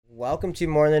Welcome to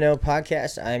More Than Know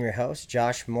podcast. I am your host,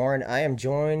 Josh Moore, and I am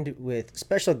joined with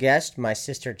special guest, my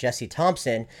sister, Jessie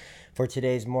Thompson, for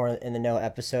today's More in the Know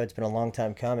episode. It's been a long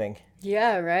time coming.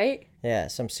 Yeah, right? Yeah,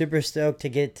 so I'm super stoked to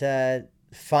get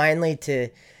finally to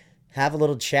have a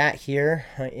little chat here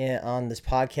on this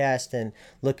podcast and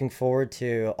looking forward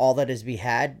to all that is be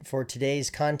had for today's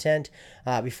content.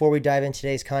 Before we dive into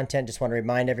today's content, just want to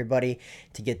remind everybody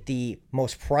to get the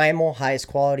most primal, highest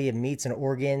quality of meats and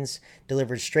organs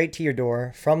delivered straight to your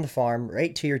door from the farm,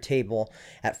 right to your table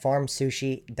at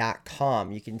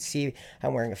farmsushi.com. You can see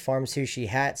I'm wearing a Farm Sushi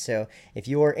hat, so if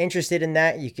you are interested in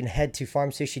that, you can head to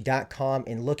farmsushi.com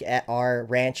and look at our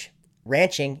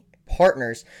ranching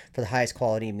partners for the highest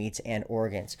quality meats and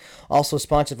organs. Also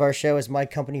sponsored of our show is my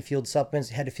company, Field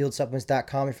Supplements. Head to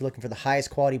fieldsupplements.com if you're looking for the highest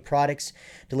quality products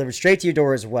delivered straight to your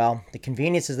door as well. The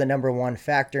convenience is the number one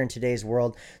factor in today's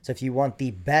world. So if you want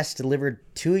the best delivered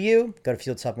to you, go to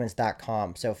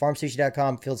fieldsupplements.com. So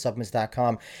farmsushi.com,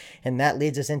 fieldsupplements.com. And that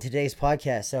leads us into today's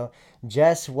podcast. So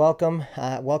Jess, welcome.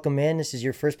 Welcome in. This is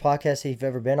your first podcast that you've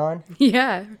ever been on.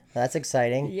 Yeah. That's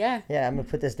exciting. Yeah. Yeah, I'm going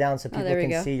to put this down so people there we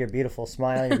can go. see your beautiful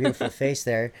smile and your beautiful face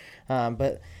there.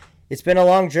 But it's been a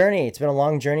long journey. It's been a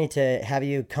long journey to have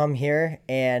you come here.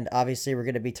 And obviously, we're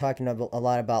going to be talking a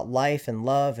lot about life and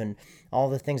love and all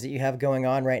the things that you have going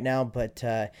on right now. But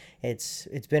it's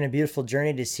been a beautiful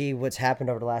journey to see what's happened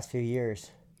over the last few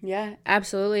years. Yeah,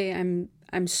 absolutely.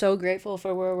 I'm so grateful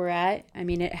for where we're at. I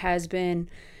mean, it has been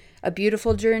a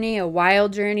beautiful journey, a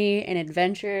wild journey, an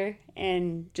adventure,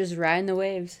 and just riding the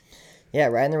waves. Yeah,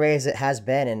 riding the waves it has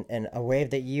been, and a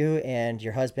wave that you and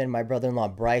your husband, my brother-in-law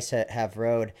Bryce, have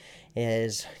rode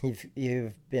is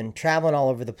you've been traveling all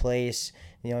over the place.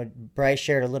 You know, Bryce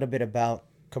shared a little bit about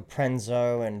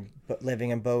Caprenzo and living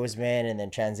in Bozeman, and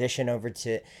then transition over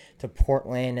to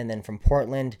Portland, and then from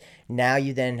Portland, now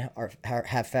you then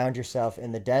have found yourself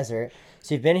in the desert.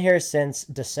 So you've been here since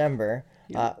December.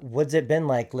 What's it been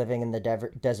like living in the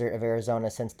desert of Arizona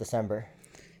since December?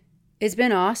 It's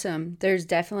been awesome. There's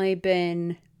definitely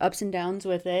been ups and downs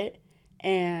with it,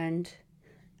 and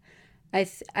I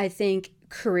think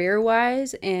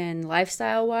career-wise and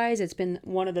lifestyle-wise, it's been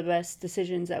one of the best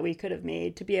decisions that we could have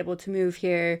made to be able to move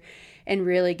here and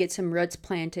really get some roots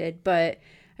planted. But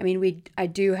I mean, I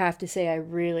do have to say I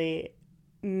really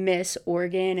miss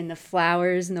Oregon and the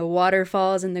flowers and the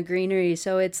waterfalls and the greenery.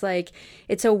 So it's like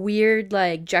it's a weird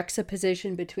like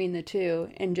juxtaposition between the two,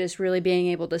 and just really being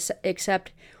able to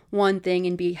accept one thing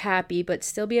and be happy, but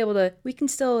still be able to, we can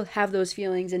still have those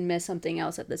feelings and miss something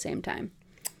else at the same time.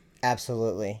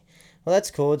 Absolutely. Well,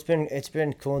 that's cool. It's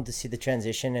been cool to see the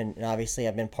transition, and obviously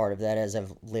I've been part of that as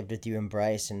I've lived with you and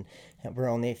Bryce, and we're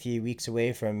only a few weeks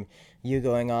away from you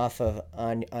going off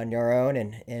on your own,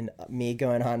 and me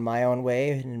going on my own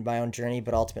way and my own journey,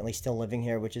 but ultimately still living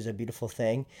here, which is a beautiful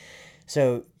thing.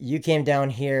 So you came down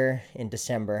here in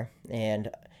December, and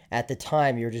at the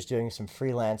time you were just doing some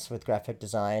freelance with graphic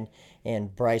design,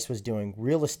 and Bryce was doing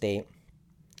real estate.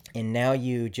 And now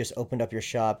you just opened up your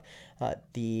shop.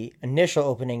 The initial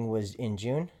opening was in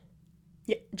June?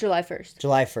 Yeah, July 1st.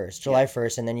 July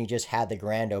 1st, and then you just had the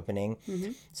grand opening.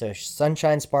 Mm-hmm. So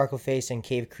Sunshine Sparkle Face in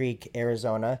Cave Creek,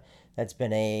 Arizona. That's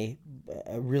been a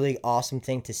really awesome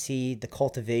thing to see, the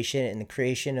cultivation and the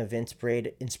creation of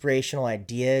inspirational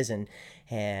ideas and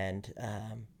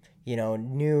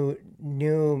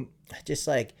new just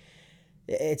like,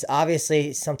 it's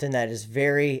obviously something that is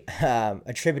very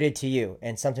attributed to you,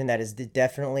 and something that is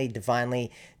definitely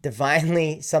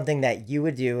divinely something that you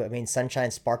would do. I mean,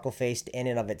 Sunshine Sparkle Faced in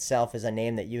and of itself is a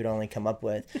name that you would only come up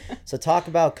with. So talk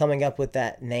about coming up with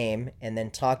that name, and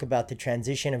then talk about the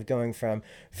transition of going from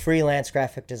freelance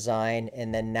graphic design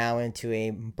and then now into a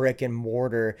brick and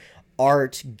mortar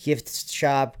art gift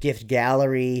shop, gift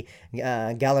gallery,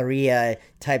 galleria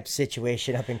type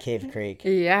situation up in Cave Creek.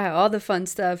 Yeah, all the fun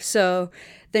stuff. So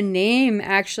the name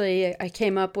actually I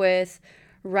came up with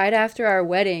right after our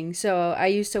wedding. So I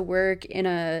used to work at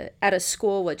a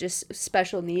school with just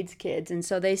special needs kids, and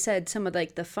so they said some of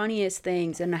like the funniest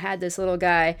things, and I had this little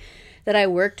guy that I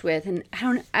worked with, and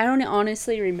I don't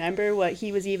honestly remember what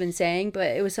he was even saying, but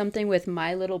it was something with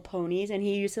My Little Ponies, and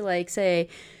he used to like say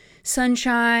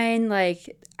Sunshine,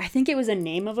 like I think it was a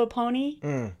name of a pony.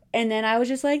 And then I was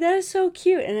just like, that is so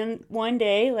cute. And then one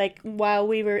day, like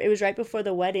while it was right before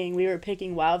the wedding, we were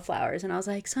picking wildflowers, and I was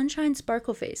like, Sunshine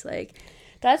Sparkle Face, like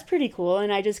that's pretty cool.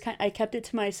 And I kept it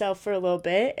to myself for a little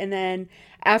bit. And then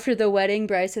after the wedding,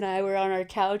 Bryce and I were on our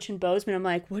couch in Bozeman. I'm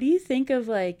like, what do you think of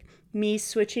like me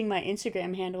switching my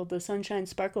Instagram handle to Sunshine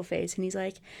Sparkle Face? And he's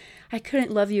like, I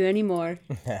couldn't love you anymore.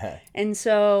 And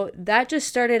so that just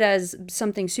started as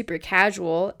something super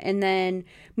casual. And then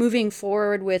moving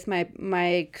forward with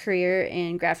my career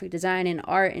in graphic design and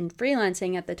art and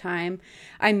freelancing at the time,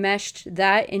 I meshed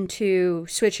that into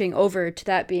switching over to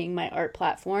that being my art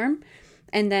platform.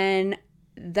 And then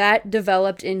that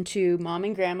developed into mom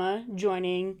and grandma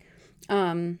joining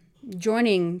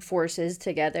forces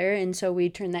together, and so we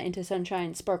turned that into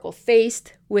Sunshine Sparkle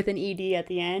Faced with an ed at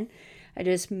the end. I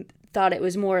just thought it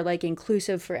was more like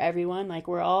inclusive for everyone, like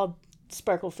we're all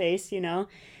sparkle faced,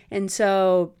 and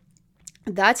so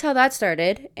that's how that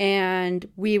started. And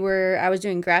I was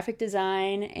doing graphic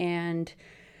design and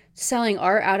selling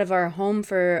art out of our home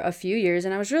for a few years,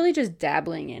 and I was really just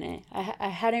dabbling in it. I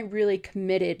hadn't really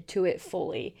committed to it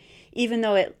fully, even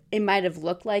though it might have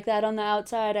looked like that on the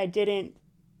outside.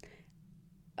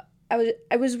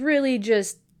 I was really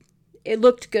just, it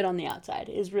looked good on the outside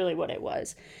is really what it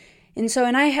was. And so,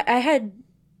 and I had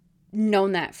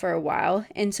known that for a while.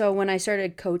 And so when I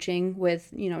started coaching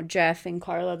with, Jeff and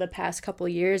Carla the past couple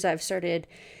of years, I've started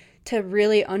to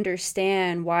really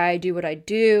understand why I do what I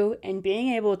do and being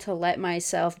able to let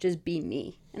myself just be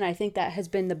me. And I think that has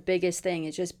been the biggest thing,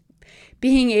 is just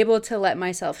being able to let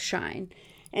myself shine.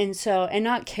 And so, and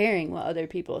not caring what other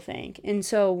people think. And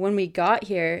so when we got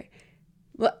here,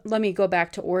 let me go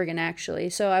back to Oregon,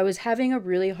 actually. So I was having a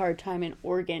really hard time in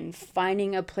Oregon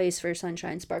finding a place for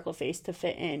Sunshine Sparkle Face to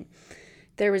fit in.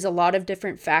 There was a lot of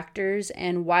different factors,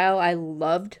 and while I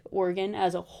loved Oregon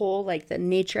as a whole, like the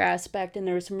nature aspect, and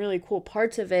there were some really cool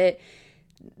parts of it,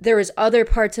 there was other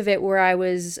parts of it where I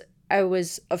was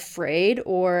afraid,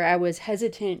 or I was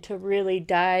hesitant to really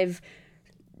dive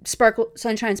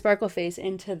Sunshine Sparkle Face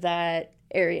into that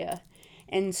area.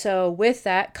 And so with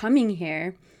that, coming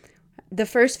here, the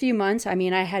first few months, I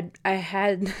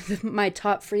had my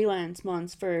top freelance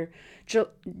months for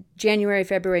January,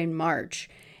 February, and March.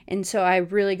 And so I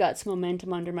really got some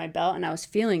momentum under my belt, and I was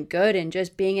feeling good and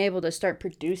just being able to start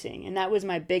producing. And that was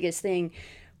my biggest thing.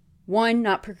 One,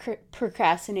 not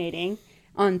procrastinating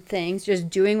on things, just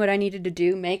doing what I needed to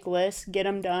do, make lists, get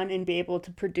them done, and be able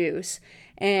to produce.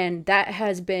 And that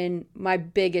has been my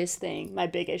biggest thing, my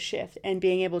biggest shift, and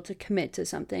being able to commit to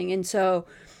something. And so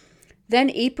then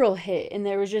April hit, and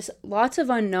there was just lots of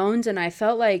unknowns, and I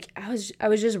felt like I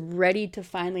was just ready to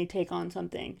finally take on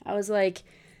something. I was like,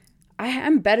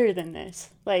 I'm better than this.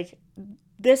 Like,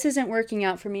 this isn't working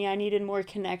out for me. I needed more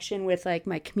connection with like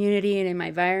my community and in my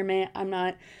environment.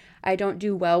 I don't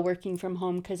do well working from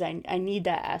home because I need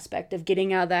that aspect of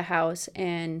getting out of the house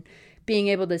and being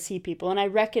able to see people. And I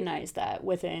recognize that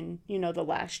within, the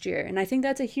last year. And I think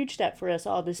that's a huge step for us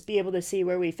all, to be able to see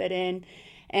where we fit in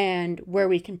and where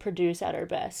we can produce at our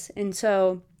best. And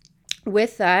so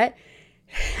with that,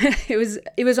 it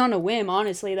was on a whim,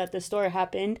 honestly, that the store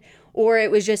happened, or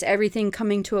it was just everything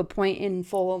coming to a point in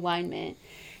full alignment.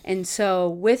 And so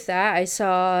with that,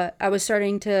 I was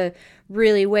starting to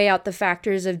really weigh out the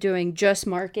factors of doing just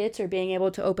markets or being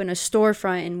able to open a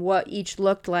storefront and what each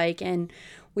looked like. And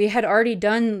we had already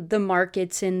done the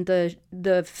markets and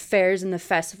the fairs and the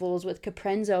festivals with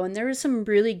Caprenzo, and there were some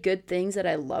really good things that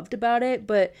I loved about it,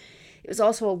 but it was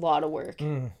also a lot of work.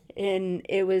 And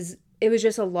it was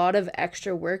just a lot of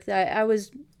extra work that I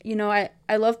was,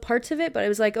 I love parts of it, but I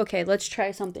was like, okay, let's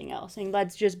try something else and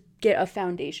let's just get a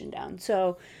foundation down.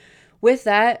 So with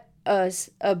that,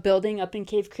 a building up in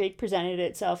Cave Creek presented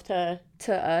itself to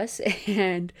us,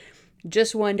 and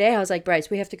just one day I was like, Bryce,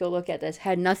 we have to go look at this.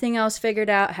 Had nothing else figured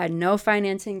out, had no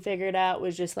financing figured out,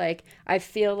 was just like, I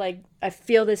feel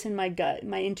this in my gut.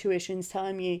 My intuition's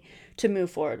telling me to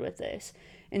move forward with this.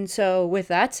 And so with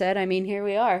that said, here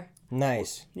we are.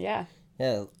 Nice. Yeah.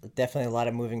 Yeah, definitely a lot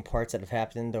of moving parts that have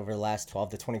happened over the last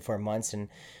 12 to 24 months, and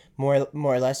more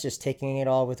or less just taking it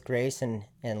all with grace and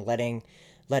letting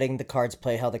the cards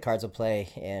play how the cards will play.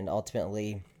 And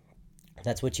ultimately,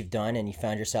 that's what you've done, and you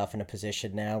found yourself in a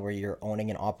position now where you're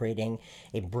owning and operating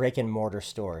a brick and mortar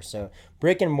store. So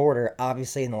brick and mortar,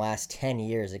 obviously in the last 10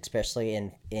 years, especially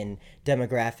in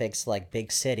demographics like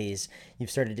big cities, you've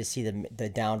started to see the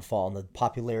downfall and the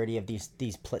popularity of these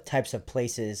types of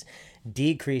places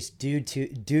decrease due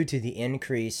to the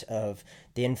increase of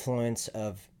the influence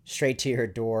of straight to your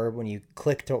door when you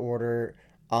click to order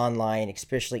online,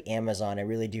 especially Amazon. I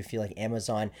really do feel like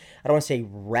Amazon, I don't want to say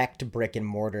wrecked brick and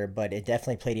mortar, but it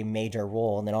definitely played a major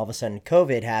role. And then all of a sudden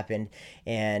COVID happened,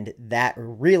 and that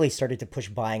really started to push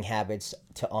buying habits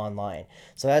to online.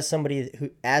 So as somebody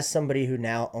who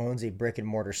now owns a brick and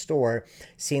mortar store,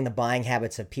 seeing the buying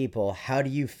habits of people, how do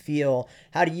you feel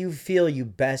you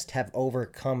best have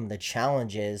overcome the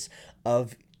challenges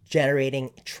of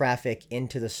generating traffic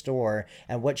into the store,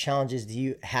 and what challenges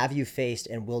have you faced,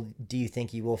 and do you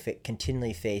think you will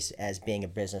continually face as being a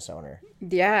business owner?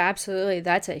 Yeah, absolutely.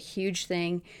 That's a huge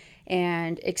thing.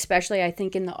 And especially, I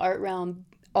think, in the art realm,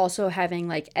 also having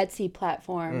like Etsy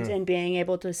platforms and being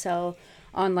able to sell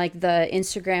on like the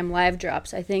Instagram live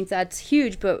drops. I think that's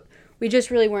huge, but we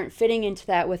just really weren't fitting into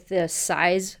that with the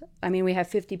size. I mean, we have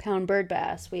 50-pound bird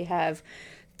bass, we have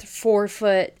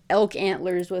 4-foot elk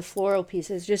antlers with floral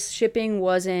pieces. Just shipping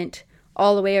wasn't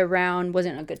all the way around,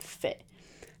 wasn't a good fit.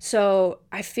 So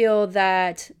I feel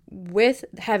that with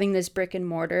having this brick and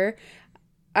mortar,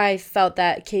 I felt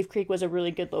that Cave Creek was a really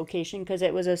good location because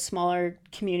it was a smaller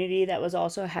community that was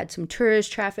also had some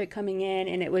tourist traffic coming in,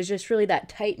 and it was just really that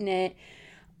tight knit.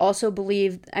 Also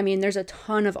believe, I mean, there's a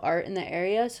ton of art in the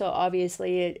area, so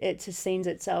obviously it sustains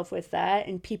itself with that,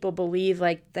 and people believe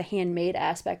like the handmade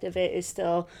aspect of it is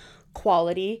still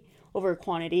quality over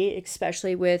quantity,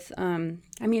 especially with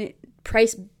I mean,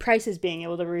 prices being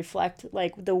able to reflect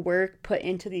like the work put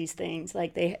into these things.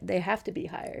 Like they have to be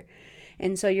higher,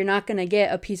 and so you're not going to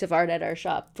get a piece of art at our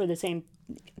shop for the same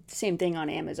thing on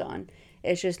Amazon.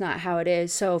 It's just not how it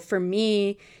is. So for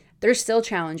me, there's still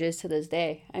challenges to this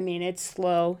day. I mean, it's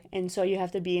slow, and so you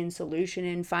have to be in solution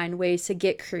and find ways to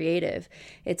get creative.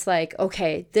 It's like,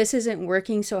 okay, this isn't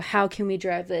working, so how can we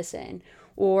drive this in?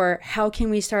 Or how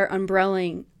can we start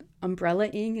umbrellaing,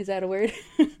 is that a word?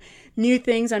 New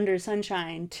things under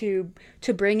sunshine to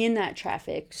bring in that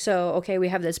traffic. So, okay, we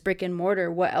have this brick and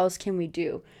mortar. What else can we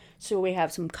do? So we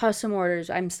have some custom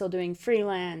orders. I'm still doing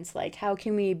freelance. Like, how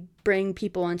can we bring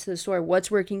people into the store?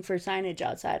 What's working for signage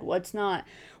outside? What's not?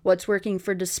 What's working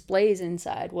for displays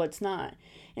inside? What's not?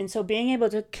 And so being able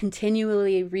to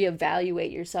continually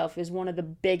reevaluate yourself is one of the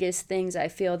biggest things I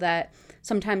feel that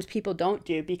sometimes people don't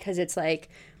do, because it's like,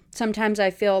 sometimes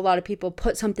I feel a lot of people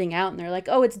put something out and they're like,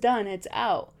 oh, it's done, it's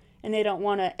out. And they don't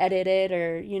want to edit it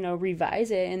or,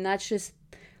 revise it. And that's just,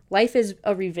 life is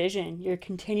a revision. You're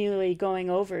continually going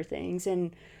over things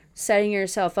and setting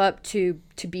yourself up to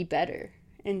be better.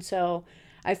 And so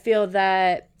I feel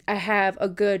that I have a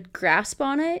good grasp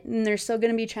on it, and there's still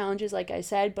going to be challenges, like I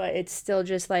said, but it's still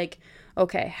just like,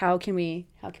 okay, how can we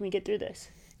get through this?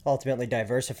 Ultimately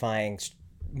diversifying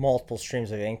multiple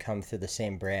streams of income through the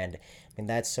same brand. I mean,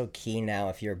 that's so key now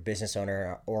if you're a business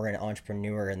owner or an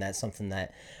entrepreneur, and that's something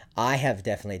that I have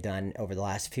definitely done over the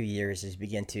last few years, is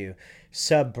begin to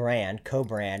sub-brand,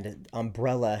 co-brand,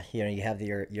 umbrella. You have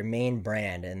your main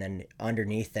brand, and then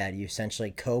underneath that you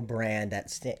essentially co-brand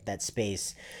that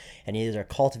space, and either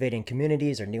cultivating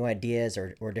communities or new ideas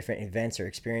or different events or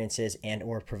experiences, and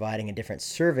or providing a different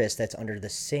service that's under the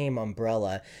same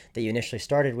umbrella that you initially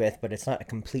started with, but it's not a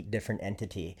complete different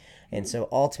entity. And so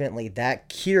ultimately that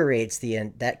curates the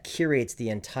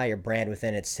entire brand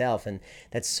within itself, and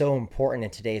that's so important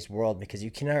in today's world, because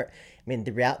you cannot, I mean,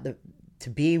 to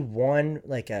be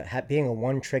being a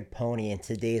one-trick pony in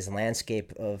today's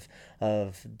landscape of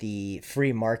the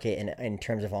free market in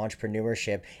terms of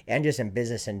entrepreneurship and just in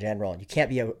business in general, you can't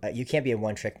be a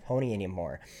one-trick pony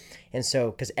anymore. And so,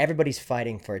 because everybody's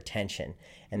fighting for attention,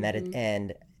 and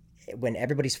and when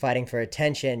everybody's fighting for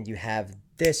attention, you have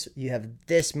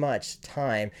this much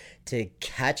time to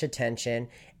catch attention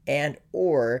and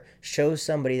or show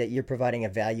somebody that you're providing a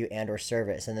value and or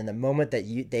service. And then the moment that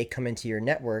they come into your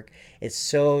network, it's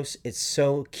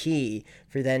so key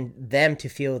for them to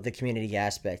feel the community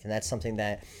aspect. And that's something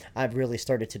that I've really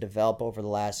started to develop over the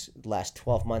last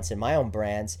 12 months in my own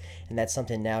brands. And that's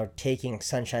something now, taking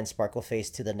Sunshine Sparkle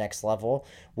Face to the next level,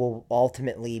 will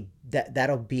ultimately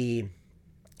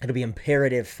it'll be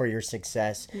imperative for your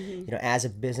success, as a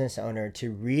business owner, to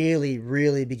really,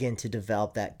 really begin to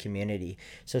develop that community.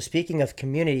 So speaking of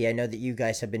community, I know that you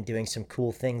guys have been doing some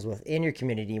cool things within your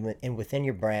community and within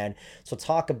your brand. So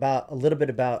talk a little bit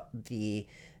about the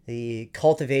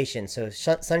cultivation. So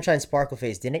Sunshine Sparkle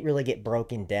Face didn't really get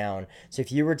broken down. So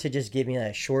if you were to just give me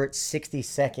a short 60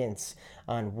 seconds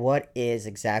on what is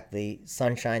exactly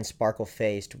Sunshine Sparkle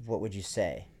Face, what would you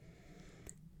say?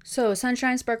 So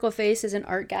Sunshine Sparkle Face is an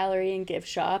art gallery and gift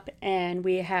shop, and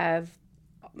we have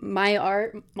my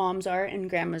art, mom's art, and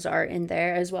grandma's art in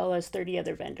there, as well as 30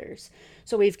 other vendors.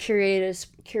 So we've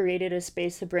curated a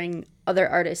space to bring other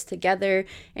artists together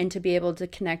and to be able to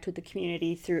connect with the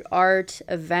community through art,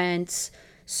 events,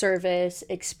 service,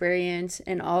 experience,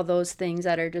 and all those things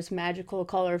that are just magical,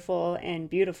 colorful, and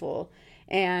beautiful.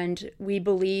 And we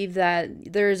believe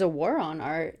that there is a war on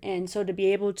art. And so to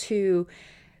be able to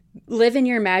live in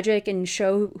your magic and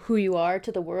show who you are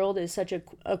to the world is such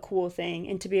a cool thing.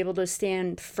 And to be able to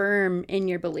stand firm in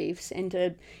your beliefs and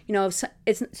to,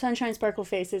 it's Sunshine Sparkle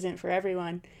Face isn't for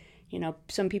everyone.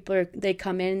 Some people they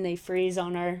come in, they freeze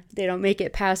they don't make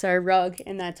it past our rug,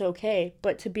 and that's okay.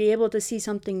 But to be able to see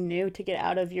something new, to get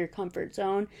out of your comfort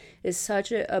zone is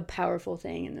such a powerful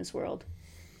thing in this world.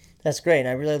 That's great. And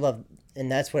I really love, and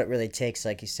that's what it really takes,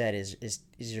 like you said, is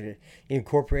you're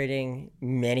incorporating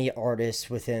many artists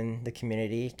within the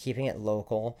community, keeping it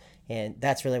local. And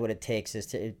that's really what it takes, is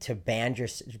to band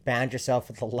yourself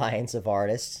with the alliance of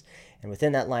artists. And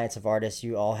within that alliance of artists,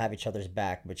 you all have each other's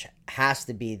back, which has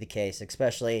to be the case,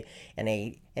 especially in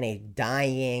a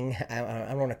dying, I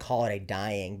don't want to call it a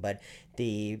dying, but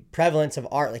the prevalence of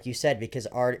art, like you said, because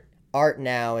art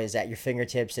now is at your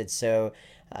fingertips. It's so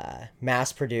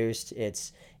mass produced.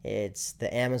 It's the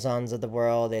Amazons of the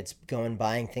world. It's going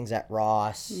buying things at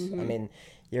Ross. I mean,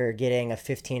 you're getting a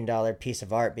 $15 piece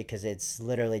of art because it's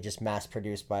literally just mass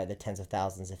produced by the tens of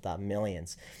thousands, if not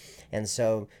millions. And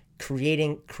so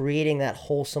creating that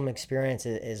wholesome experience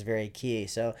is very key.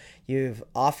 So you've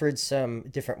offered some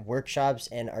different workshops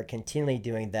and are continually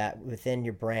doing that within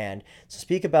your brand. So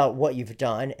speak about what you've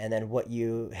done and then what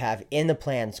you have in the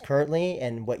plans currently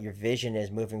and what your vision is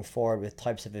moving forward with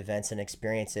types of events and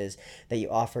experiences that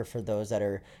you offer for those that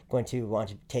are going to want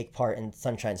to take part in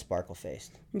Sunshine Sparkle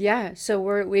Face. Yeah, so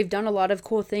we've done a lot of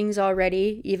cool things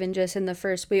already, even just in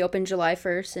we opened July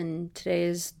 1st, and today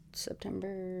is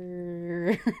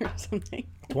September something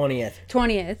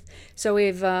 20th. So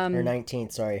we've or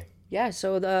 19th, sorry. Yeah,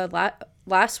 so the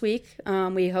last week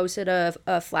we hosted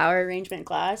a flower arrangement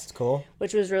class. That's cool.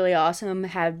 Which was really awesome.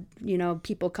 Had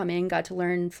people come in, got to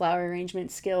learn flower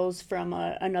arrangement skills from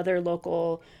another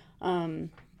local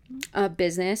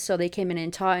business. So they came in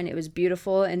and taught, and it was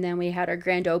beautiful. And then we had our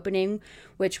grand opening,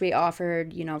 which we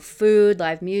offered, food,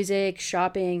 live music,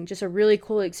 shopping, just a really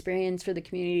cool experience for the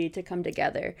community to come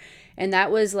together. And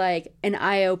that was like an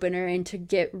eye opener, and to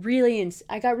get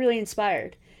I got really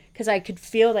inspired because I could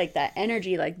feel like that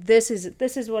energy, like this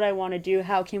is what I want to do.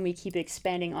 How can we keep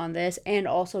expanding on this, and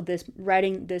also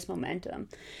riding this momentum?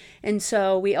 And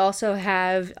so we also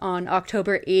have on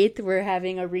October 8th, we're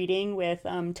having a reading with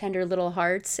Tender Little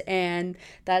Hearts. And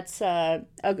that's a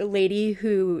lady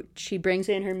who, she brings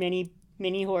in her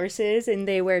mini horses, and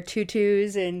they wear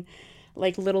tutus and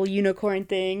like little unicorn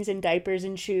things and diapers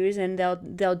and shoes, and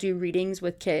they'll do readings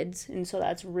with kids. And so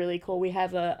that's really cool. We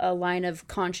have a line of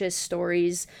conscious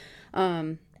stories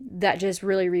that just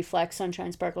really reflects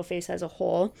Sunshine Sparkle Face as a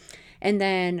whole. And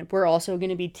then we're also going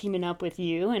to be teaming up with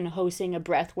you and hosting a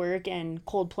breathwork and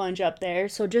cold plunge up there.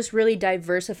 So just really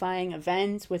diversifying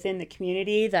events within the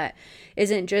community that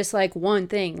isn't just like one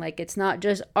thing. Like, it's not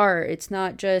just art. It's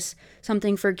not just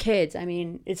something for kids. I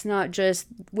mean, it's not just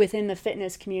within the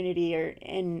fitness community or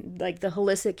in like the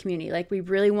holistic community. Like, we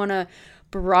really want to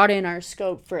broaden our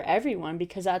scope for everyone,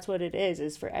 because that's what it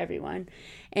is for everyone.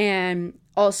 And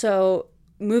also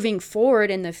moving forward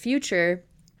in the future,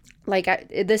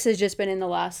 this has just been in the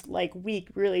last week,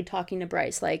 really talking to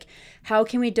Bryce, how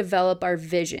can we develop our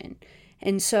vision?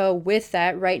 And so with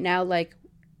that right now,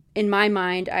 in my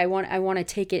mind, I want to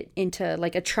take it into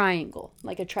a triangle,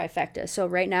 like a trifecta. So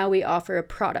right now we offer a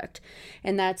product,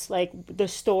 and that's the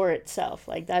store itself.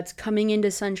 That's coming into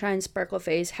Sunshine Sparkle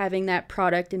Face, having that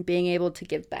product and being able to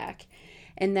give back.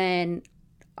 And then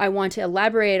I want to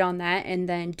elaborate on that and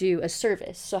then do a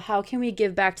service. So how can we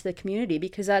give back to the community?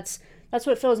 Because that's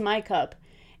what fills my cup.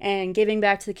 And giving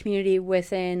back to the community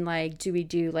within, do we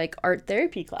do art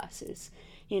therapy classes?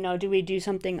 Do we do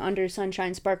something under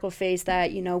Sunshine Sparkle Face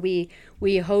that,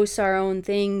 we host our own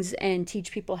things and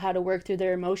teach people how to work through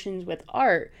their emotions with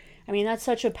art? I mean, that's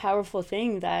such a powerful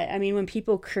thing that, when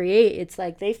people create, it's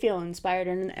they feel inspired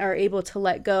and are able to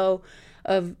let go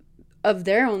of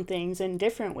their own things in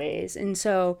different ways. And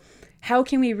so how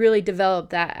can we really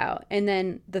develop that out? And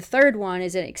then the third one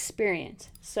is an experience.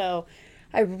 So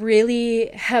I really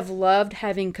have loved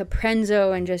having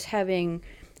Caprenzo and just having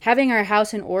our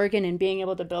house in Oregon and being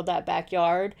able to build that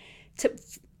backyard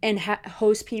and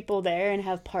host people there and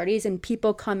have parties, and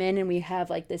people come in and we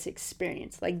have this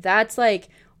experience. That's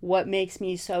what makes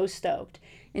me so stoked.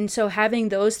 And so having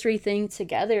those three things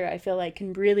together, I feel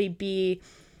can really be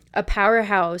a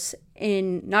powerhouse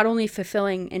in not only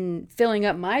fulfilling and filling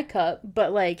up my cup,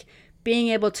 but being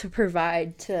able to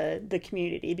provide to the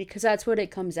community, because that's what it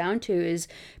comes down to, is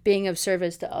being of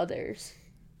service to others.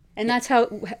 And that's how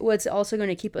what's also going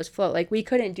to keep us afloat. Like we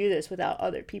couldn't do this without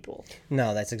other people.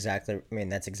 No, that's exactly. I mean,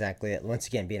 that's exactly it. Once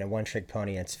again, being a one-trick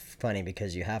pony, it's funny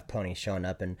because you have ponies showing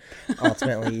up, and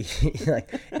ultimately,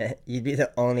 like, you'd be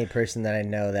the only person that I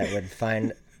know that would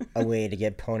find a way to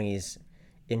get ponies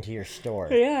into your store.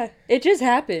 Yeah, it just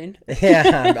happened.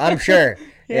 Yeah, I'm sure.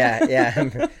 Yeah.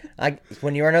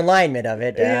 When you're in alignment of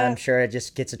it, I'm sure it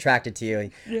just gets attracted to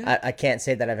you. Yeah. I can't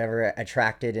say that I've ever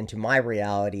attracted into my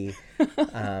reality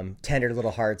tender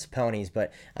little hearts ponies,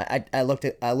 but I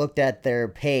looked at their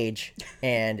page,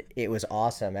 and it was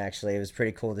awesome. Actually, it was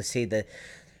pretty cool to see the.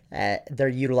 They're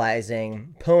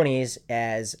utilizing ponies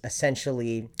as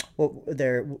essentially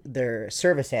they're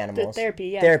service animals,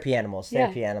 therapy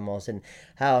animals, and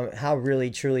how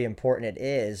really truly important it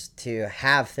is to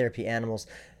have therapy animals.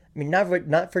 I mean,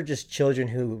 not for just children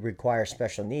who require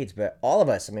special needs, but all of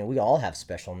us. I mean, we all have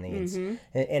special needs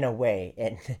in a way,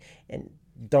 and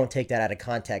don't take that out of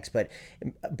context, but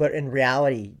in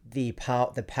reality, the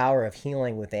power of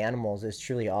healing with animals is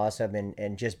truly awesome,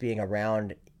 and just being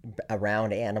around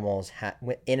animals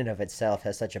in and of itself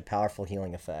has such a powerful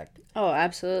healing effect. Oh,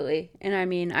 absolutely. And I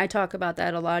mean, I talk about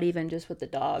that a lot, even just with the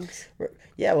dogs.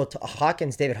 Yeah, well,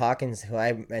 David Hawkins, who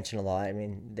I mention a lot, I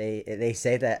mean, they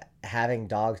say that having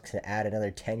dogs can add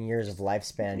another 10 years of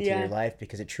lifespan to your life,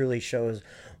 because it truly shows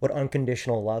what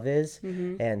unconditional love is.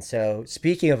 And so,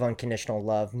 speaking of unconditional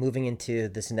love, moving into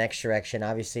this next direction,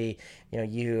 obviously,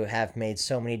 you have made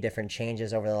so many different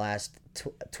changes over the last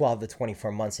 12 to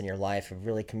 24 months in your life, have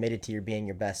really committed to being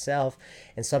your best self,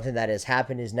 and something that has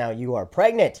happened is now you are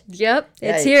pregnant. Yep,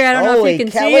 it's here. I don't know if you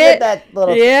can see it. Look at that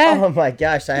little, oh my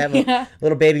gosh, I have a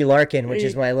little baby Larkin, which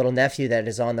is my little nephew that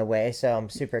is on the way, so I'm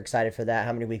super excited for that.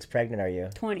 How many weeks pregnant are you?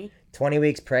 20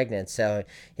 weeks pregnant, so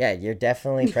yeah, you're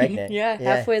definitely pregnant.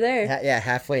 Halfway there.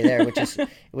 Halfway there,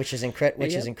 which is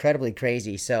incredibly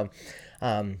crazy. So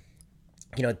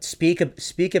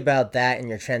speak about that and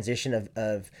your transition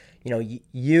of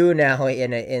you now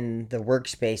in the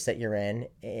workspace that you're in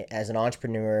as an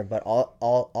entrepreneur, but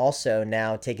also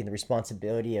now taking the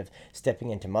responsibility of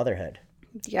stepping into motherhood.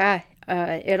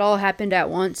 It all happened at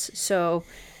once. So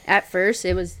at first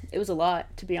it was a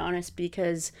lot, to be honest,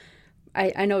 because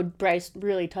I know Bryce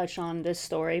really touched on this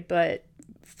story, but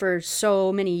for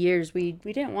so many years we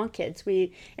didn't want kids. And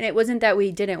it wasn't that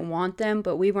we didn't want them,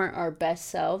 but we weren't our best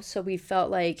selves, so we felt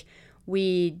like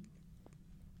we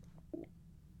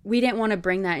didn't want to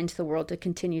bring that into the world to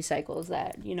continue cycles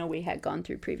that we had gone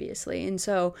through previously. And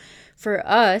so for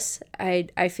us,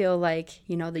 I feel like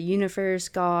the universe,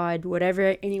 God,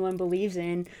 whatever anyone believes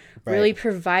in, really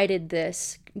provided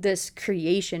this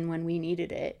creation when we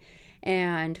needed it.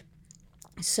 And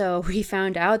so we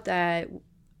found out that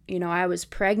I was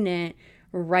pregnant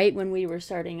right when we were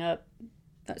starting up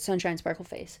Sunshine Sparkle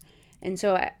Face. And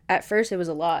so at first it was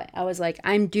a lot. I was like,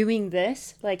 I'm doing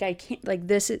this. Like, I can't, like,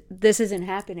 this isn't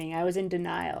happening. I was in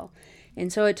denial.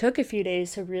 And so it took a few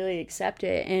days to really accept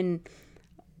it. And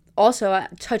also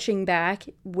touching back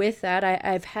with that,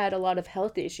 I've had a lot of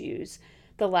health issues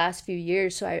the last few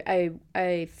years. So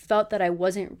I felt that I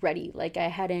wasn't ready. Like I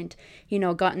hadn't,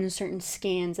 gotten certain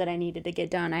scans that I needed to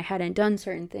get done. I hadn't done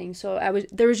certain things. So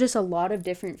there was just a lot of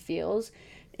different feels.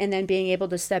 And then being able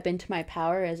to step into my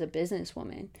power as a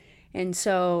businesswoman. And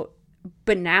so,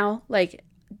 but now, like,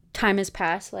 time has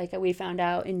passed, like we found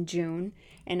out in June,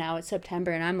 and now it's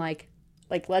September, and I'm like,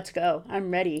 let's go.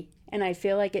 I'm ready. And I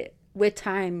feel like with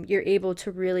time, you're able to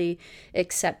really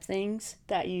accept things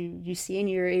that you see, and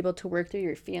you're able to work through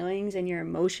your feelings and your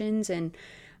emotions. And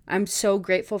I'm so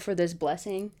grateful for this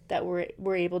blessing that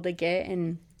we're able to get.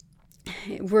 And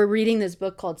we're reading this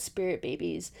book called Spirit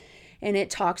Babies, and it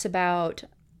talks about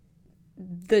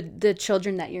the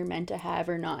children that you're meant to have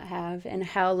or not have, and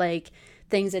how like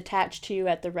things attach to you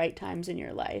at the right times in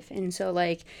your life. And so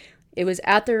like it was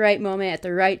at the right moment at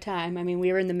the right time. I mean,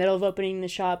 we were in the middle of opening the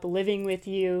shop, living with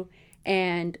you,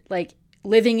 and like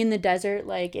living in the desert.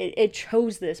 Like it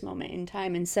chose this moment in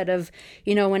time instead of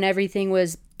when everything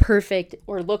was perfect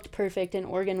or looked perfect in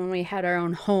Oregon, when we had our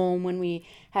own home, when we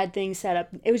had things set up.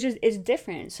 It's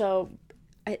different. So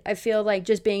I feel like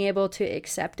just being able to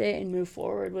accept it and move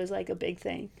forward was like a big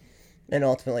thing. And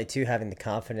ultimately, too, having the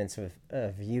confidence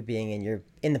of you being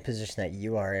in the position that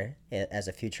you are as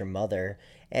a future mother,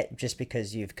 just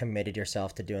because you've committed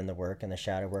yourself to doing the work and the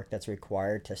shadow work that's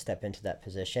required to step into that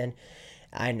position.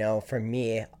 I know for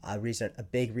me, a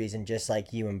big reason, just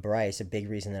like you and Bryce, a big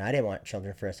reason that I didn't want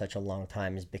children for such a long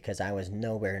time is because I was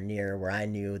nowhere near where I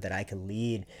knew that I could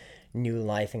lead new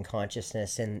life and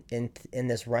consciousness in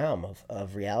this realm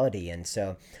of reality. And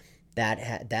so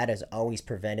that has always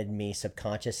prevented me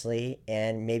subconsciously,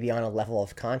 and maybe on a level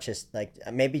of conscious, like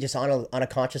maybe just on a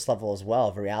conscious level as well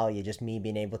of reality, just me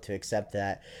being able to accept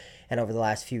that. And over the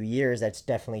last few years, that's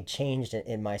definitely changed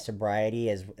in my sobriety,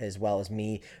 as well as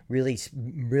me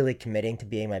really committing to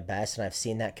being my best. And I've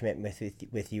seen that commitment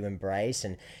with you and Bryce,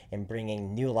 and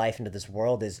bringing new life into this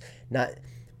world is not.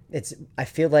 It's, I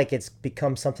feel like it's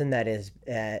become something that is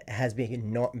has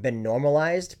been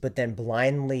normalized, but then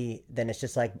it's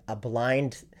just like a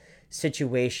blind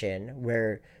situation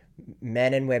where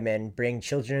men and women bring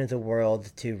children into the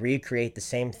world to recreate the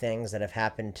same things that have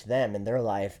happened to them in their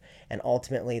life, and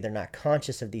ultimately they're not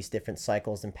conscious of these different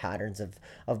cycles and patterns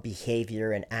of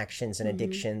behavior and actions and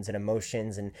addictions and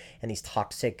emotions, and these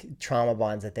toxic trauma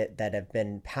bonds that have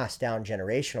been passed down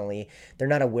generationally. They're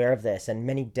not aware of this, and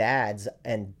many dads,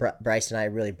 and Bryce and I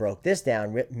really broke this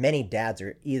down, many dads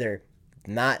are either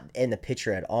not in the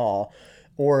picture at all,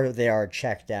 or they are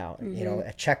checked out. You know,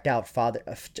 a checked out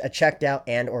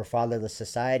and or fatherless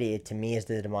society, to me, is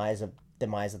the demise of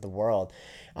the world.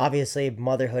 Obviously,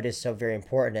 motherhood is so very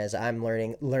important, as I'm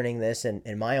learning this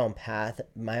in my own path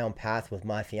with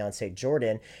my fiance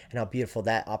Jordan, and how beautiful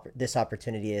this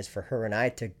opportunity is for her and I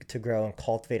to grow and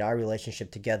cultivate our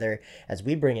relationship together as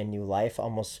we bring in new life,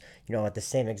 almost, you know, at the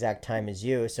same exact time as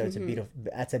you. So it's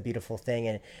that's a beautiful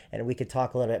thing, and we could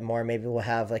talk a little bit more. Maybe we'll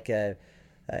have like a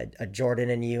Jordan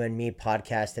and you and me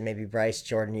podcast, and maybe Bryce,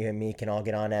 Jordan, you and me can all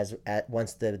get on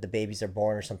once the babies are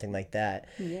born or something like that.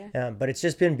 Yeah. But it's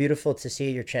just been beautiful to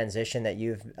see your transition that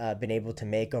you've been able to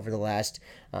make over the last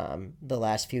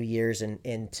few years,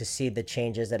 and to see the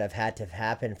changes that have had to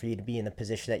happen for you to be in the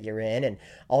position that you're in. And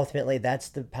ultimately, that's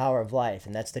the power of life,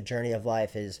 and that's the journey of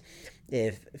life.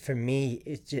 For me,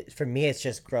 it's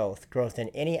just growth in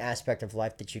any aspect of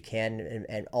life that you can,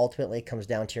 and ultimately it comes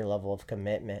down to your level of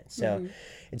commitment. So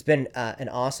it's been an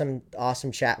awesome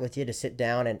chat with you, to sit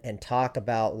down and talk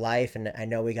about life. And I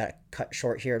know we got cut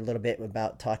short here a little bit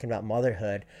about talking about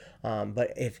motherhood,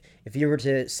 but if you were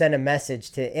to send a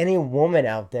message to any woman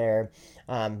out there,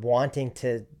 wanting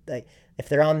to, like, if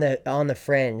they're on the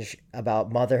fringe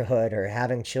about motherhood or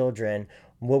having children,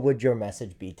 what would your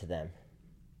message be to them?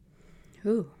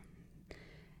 Ooh.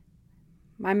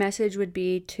 My message would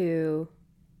be to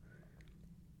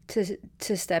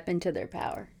step into their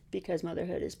power, because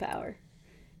motherhood is power,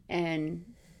 and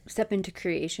step into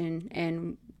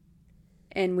creation,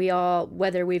 and we all,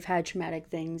 whether we've had traumatic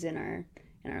things in our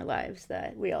lives,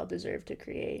 that we all deserve to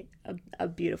create a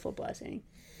beautiful blessing.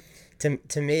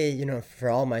 To me, you know, for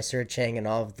all my searching and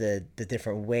all of the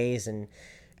different ways and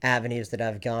avenues that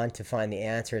I've gone to find the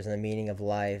answers and the meaning of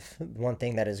life, one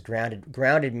thing that has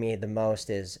grounded me the most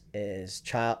is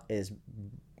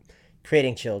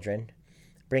creating children,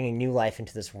 bringing new life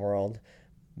into this world,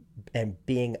 and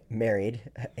being married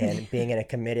and being in a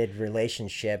committed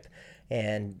relationship.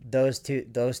 And those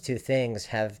two things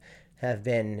have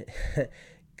been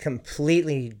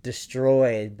completely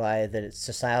destroyed by the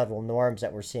societal norms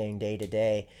that we're seeing day to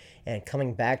day. And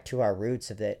coming back to our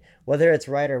roots of it, whether it's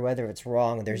right or whether it's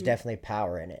wrong, there's definitely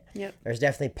power in it. Yep. There's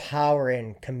definitely power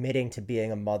in committing to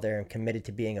being a mother and committed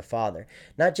to being a father.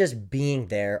 Not just being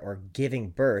there or giving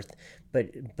birth, but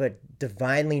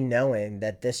divinely knowing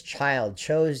that this child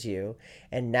chose you,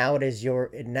 and now it is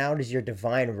your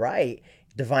divine right,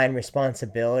 divine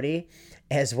responsibility,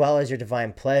 as well as your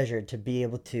divine pleasure, to be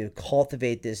able to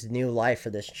cultivate this new life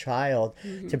for this child,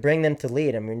 to bring them to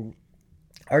lead. I mean,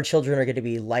 our children are going to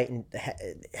be light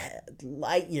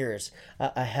years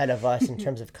ahead of us in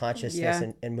terms of consciousness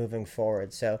and moving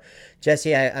forward. So,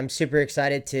 Jesse, I'm super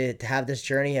excited to have this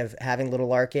journey of having little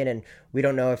Larkin, and we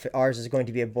don't know if ours is going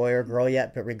to be a boy or a girl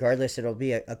yet, but regardless, it'll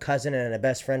be a cousin and a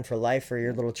best friend for life for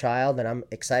your little child, and I'm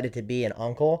excited to be an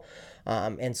uncle.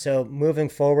 And so moving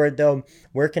forward, though,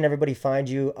 where can everybody find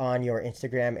you on your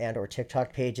Instagram and or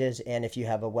TikTok pages? And if you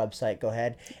have a website, go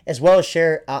ahead, as well as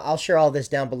share. I'll share all this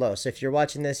down below. So if you're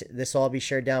watching this will all be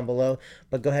shared down below.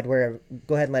 But go ahead and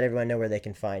let everyone know where they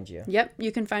can find you. Yep,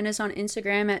 you can find us on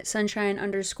Instagram at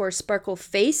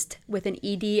sunshine_sparklefaced with an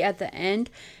ED at the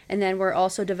end. And then we're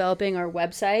also developing our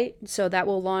website, so that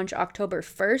will launch October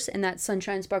 1st, and that's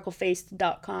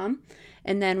sunshinesparklefaced.com.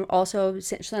 And then also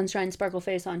Sunshine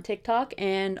Sparkleface on TikTok,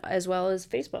 and as well as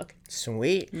Facebook.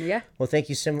 Sweet. Yeah. Well, thank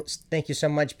you so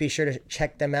much. Be sure to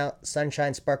check them out,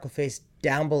 sunshinesparkleface.com.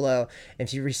 down below.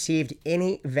 If you received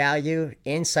any value,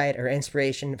 insight, or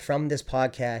inspiration from this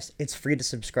podcast, it's free to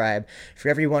subscribe. For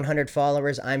every 100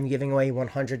 followers, I'm giving away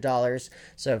 $100.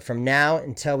 So from now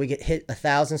until we hit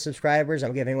 1,000 subscribers,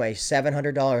 I'm giving away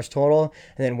 $700 total.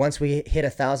 And then once we hit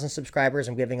 1,000 subscribers,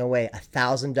 I'm giving away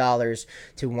 $1,000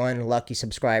 to one lucky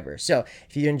subscriber. So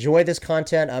if you enjoy this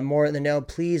content, I'm more in the know.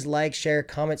 Please like, share,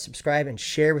 comment, subscribe, and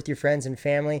share with your friends and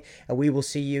family. And we will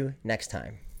see you next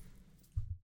time.